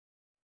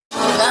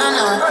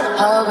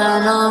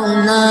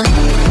Assalamualaikum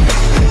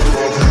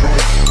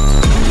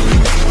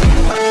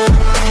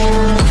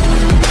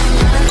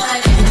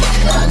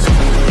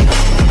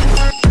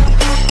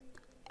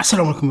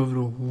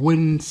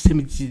everyone,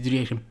 Samir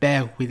reaction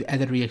back with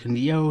other reaction.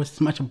 Yo,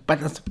 smash a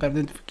button, subscribe,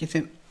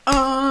 notification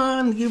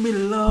on, give me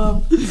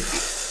love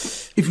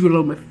if you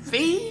love my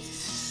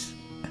face.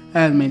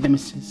 And my name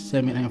is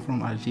Samir, I'm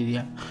from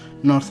Algeria,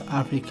 North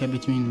Africa,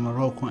 between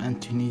Morocco and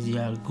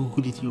Tunisia.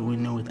 Google it, you will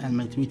know it. And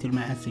my Twitter,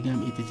 my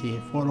Instagram, etc.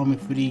 Follow me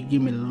free,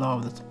 give me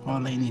love, that's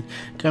all I need.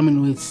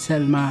 Coming with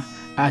Salma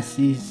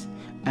Asis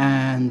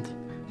and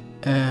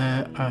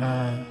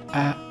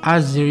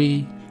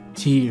Azri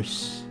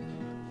tears.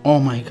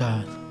 Oh my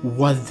god,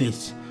 what's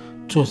this?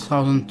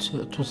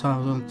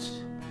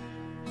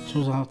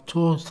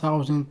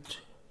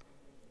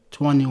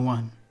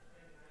 2021.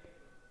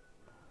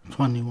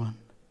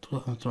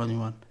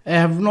 I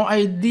have no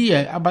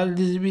idea about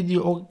this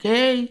video,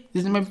 okay?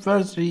 This is my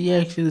first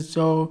reaction,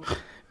 so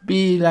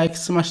be like,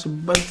 smash the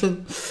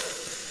button.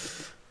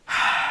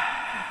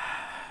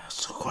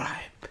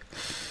 Subscribe.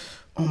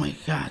 Oh my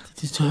god,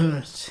 it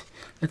hurts.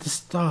 Let's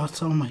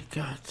start. Oh my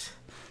god.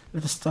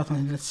 Let's start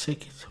and let's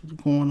check it. What's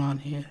going on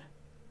here?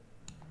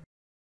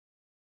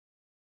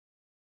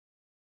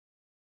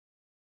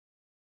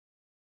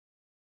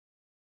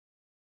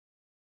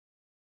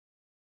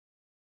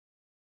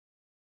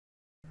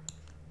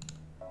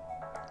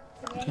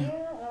 Okay.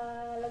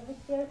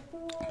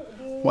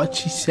 What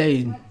she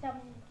saying?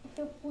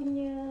 Kita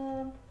punya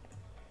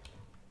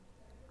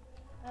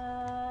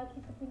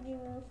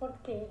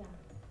forte lah.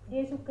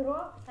 Dia suka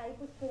rock, saya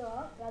pun suka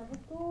rock. Lagu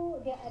tu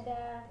dia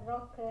ada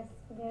rockers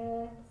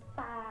punya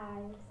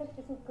style. So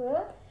kita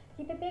suka.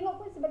 Kita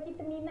tengok pun sebab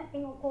kita minat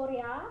tengok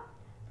Korea.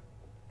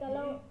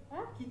 Kalau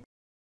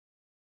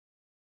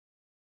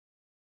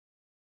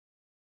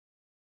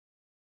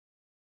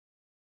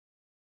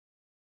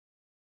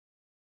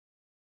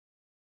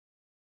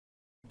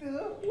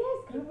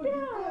Yes, kita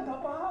tak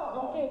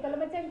faham. Okay, kalau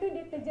macam tu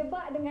dia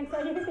terjebak dengan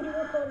saya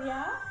tengok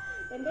Korea.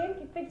 And then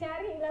kita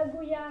cari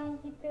lagu yang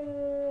kita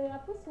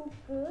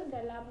suka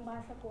dalam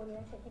bahasa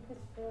Korea. So kita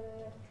suka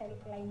cari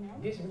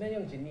kelainan. Dia sebenarnya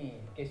macam ni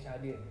kisah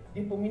dia.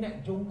 Dia peminat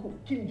Jungkook,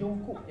 Kim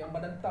Jungkook yang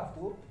badan tough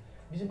tu.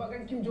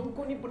 Disebabkan Kim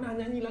Jungkook ni pernah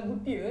nyanyi lagu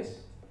Tears.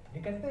 Dia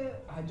kata,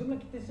 jomlah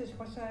kita search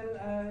pasal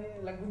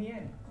lagu ni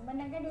kan.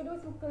 Memandangkan dua-dua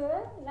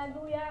suka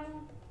lagu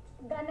yang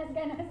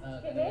ganas-ganas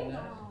sikit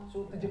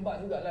So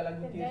terjebak jugalah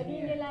lagu Tears ni. Jadi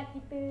inilah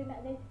kita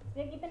nak nyanyi.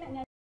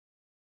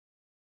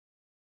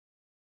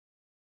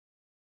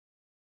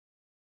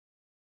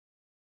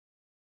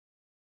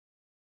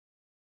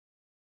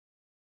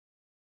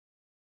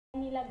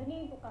 Lagu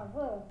ni untuk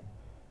cover,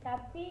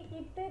 tapi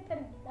kita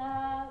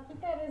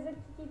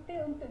rezeki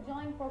kita untuk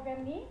join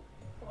program ni,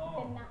 so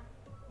kita nak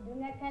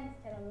dengarkan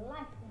secara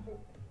live untuk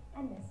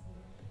anda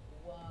semua.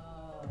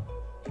 Wow.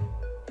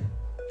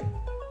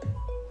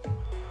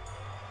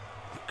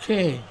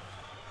 Okay.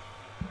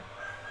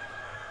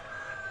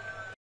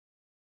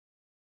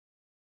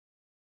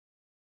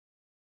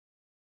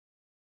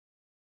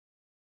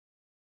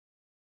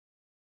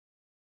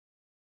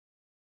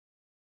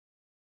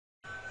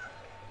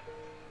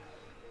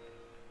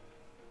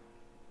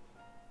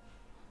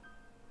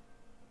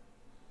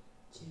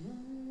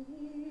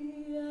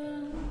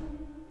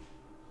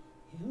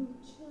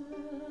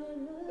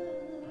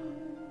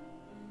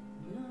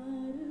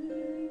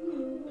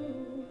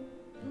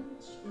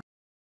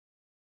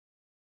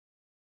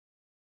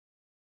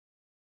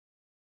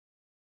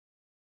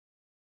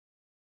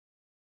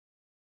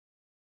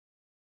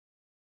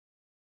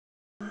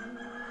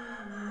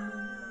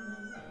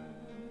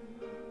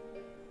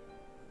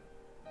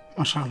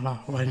 MashaAllah,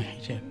 wearing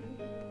hijab.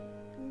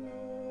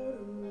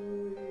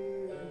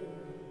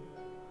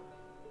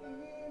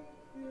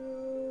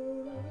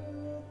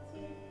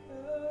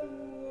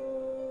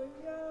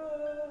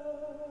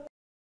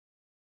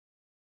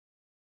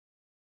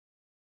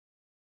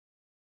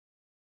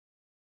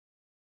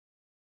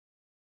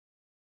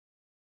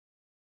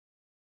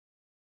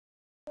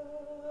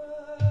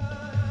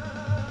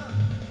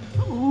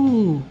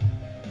 Ooh.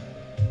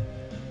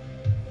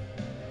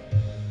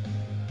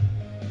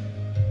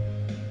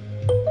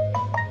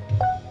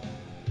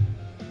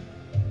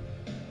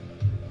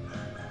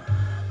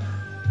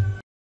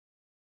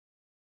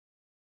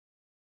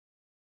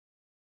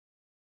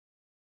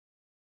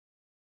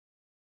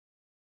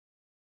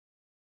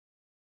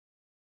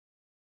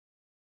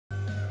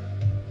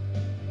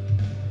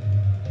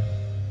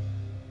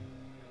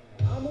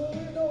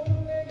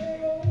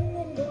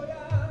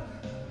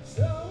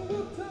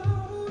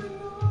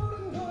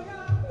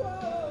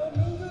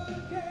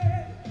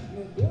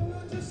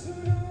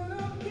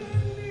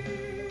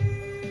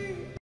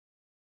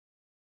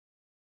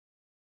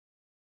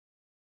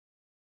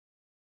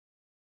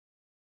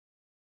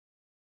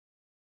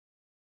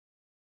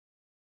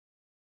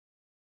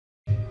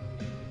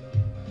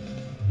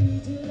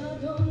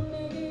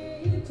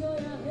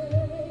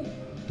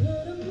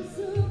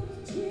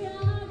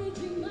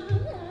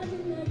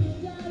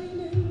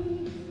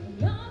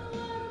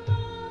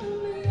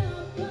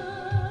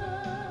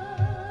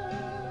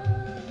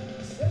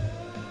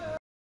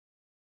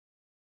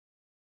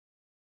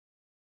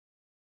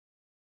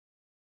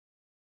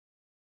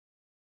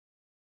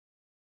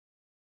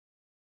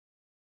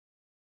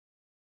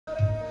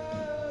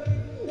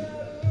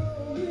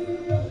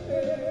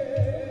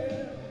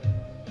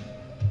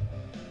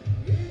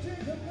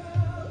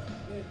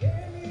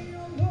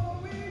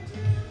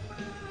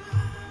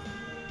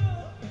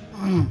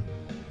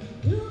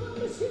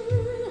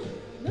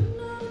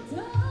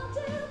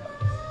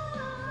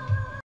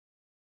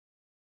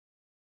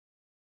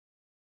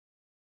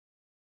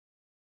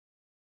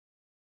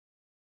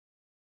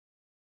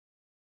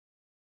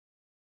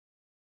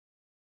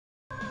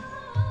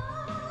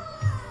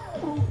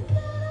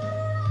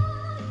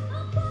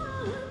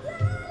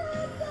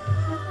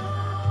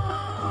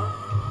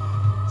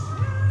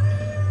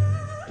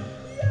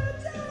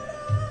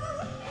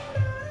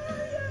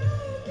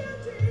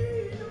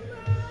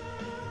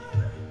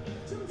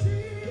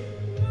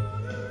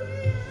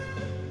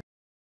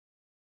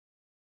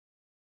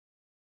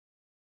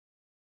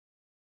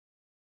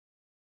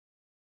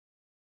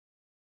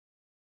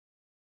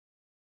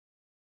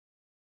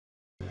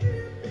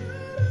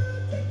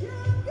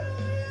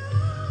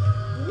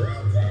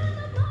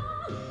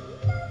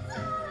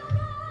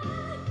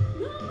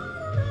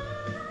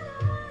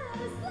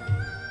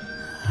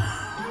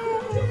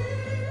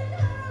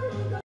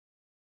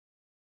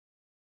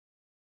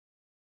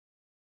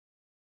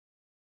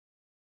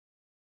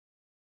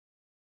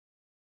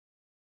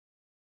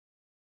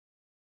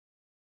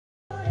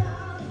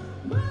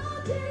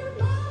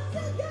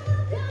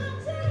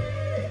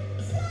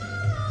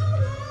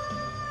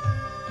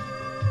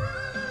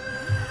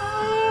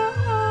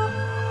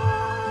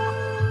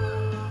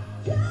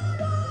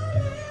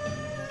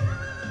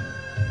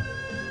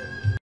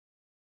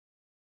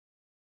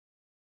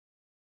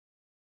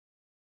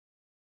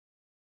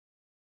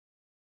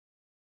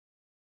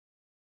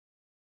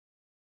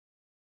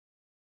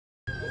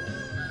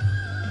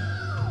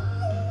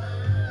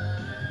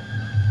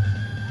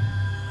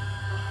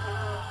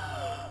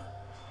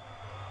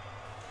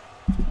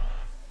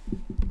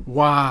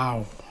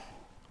 Wow.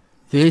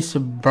 This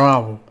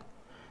bravo.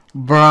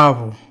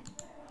 Bravo.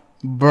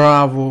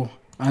 Bravo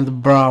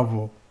and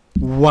bravo.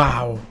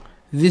 Wow.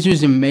 This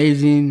was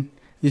amazing.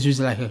 This was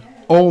like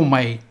oh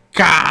my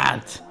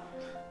god.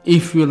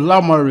 If you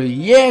love my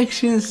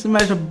reactions,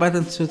 smash the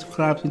button,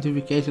 subscribe,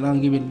 notification,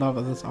 and give it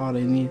love. That's all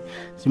I need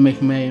to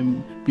make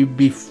me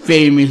be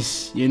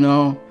famous, you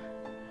know.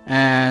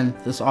 And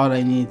that's all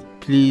I need.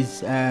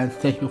 Please, and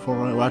thank you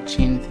for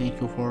watching. Thank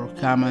you for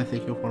comment.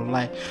 Thank you for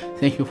like.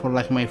 Thank you for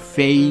like my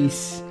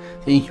face.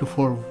 Thank you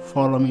for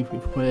following me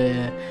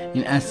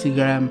in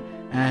Instagram.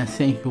 And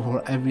thank you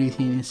for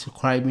everything and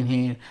subscribing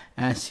here.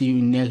 And see you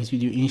in next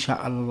video,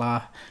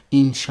 inshallah.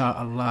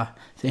 Inshallah.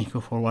 Thank you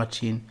for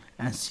watching.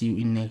 And see you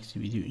in next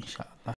video, inshallah.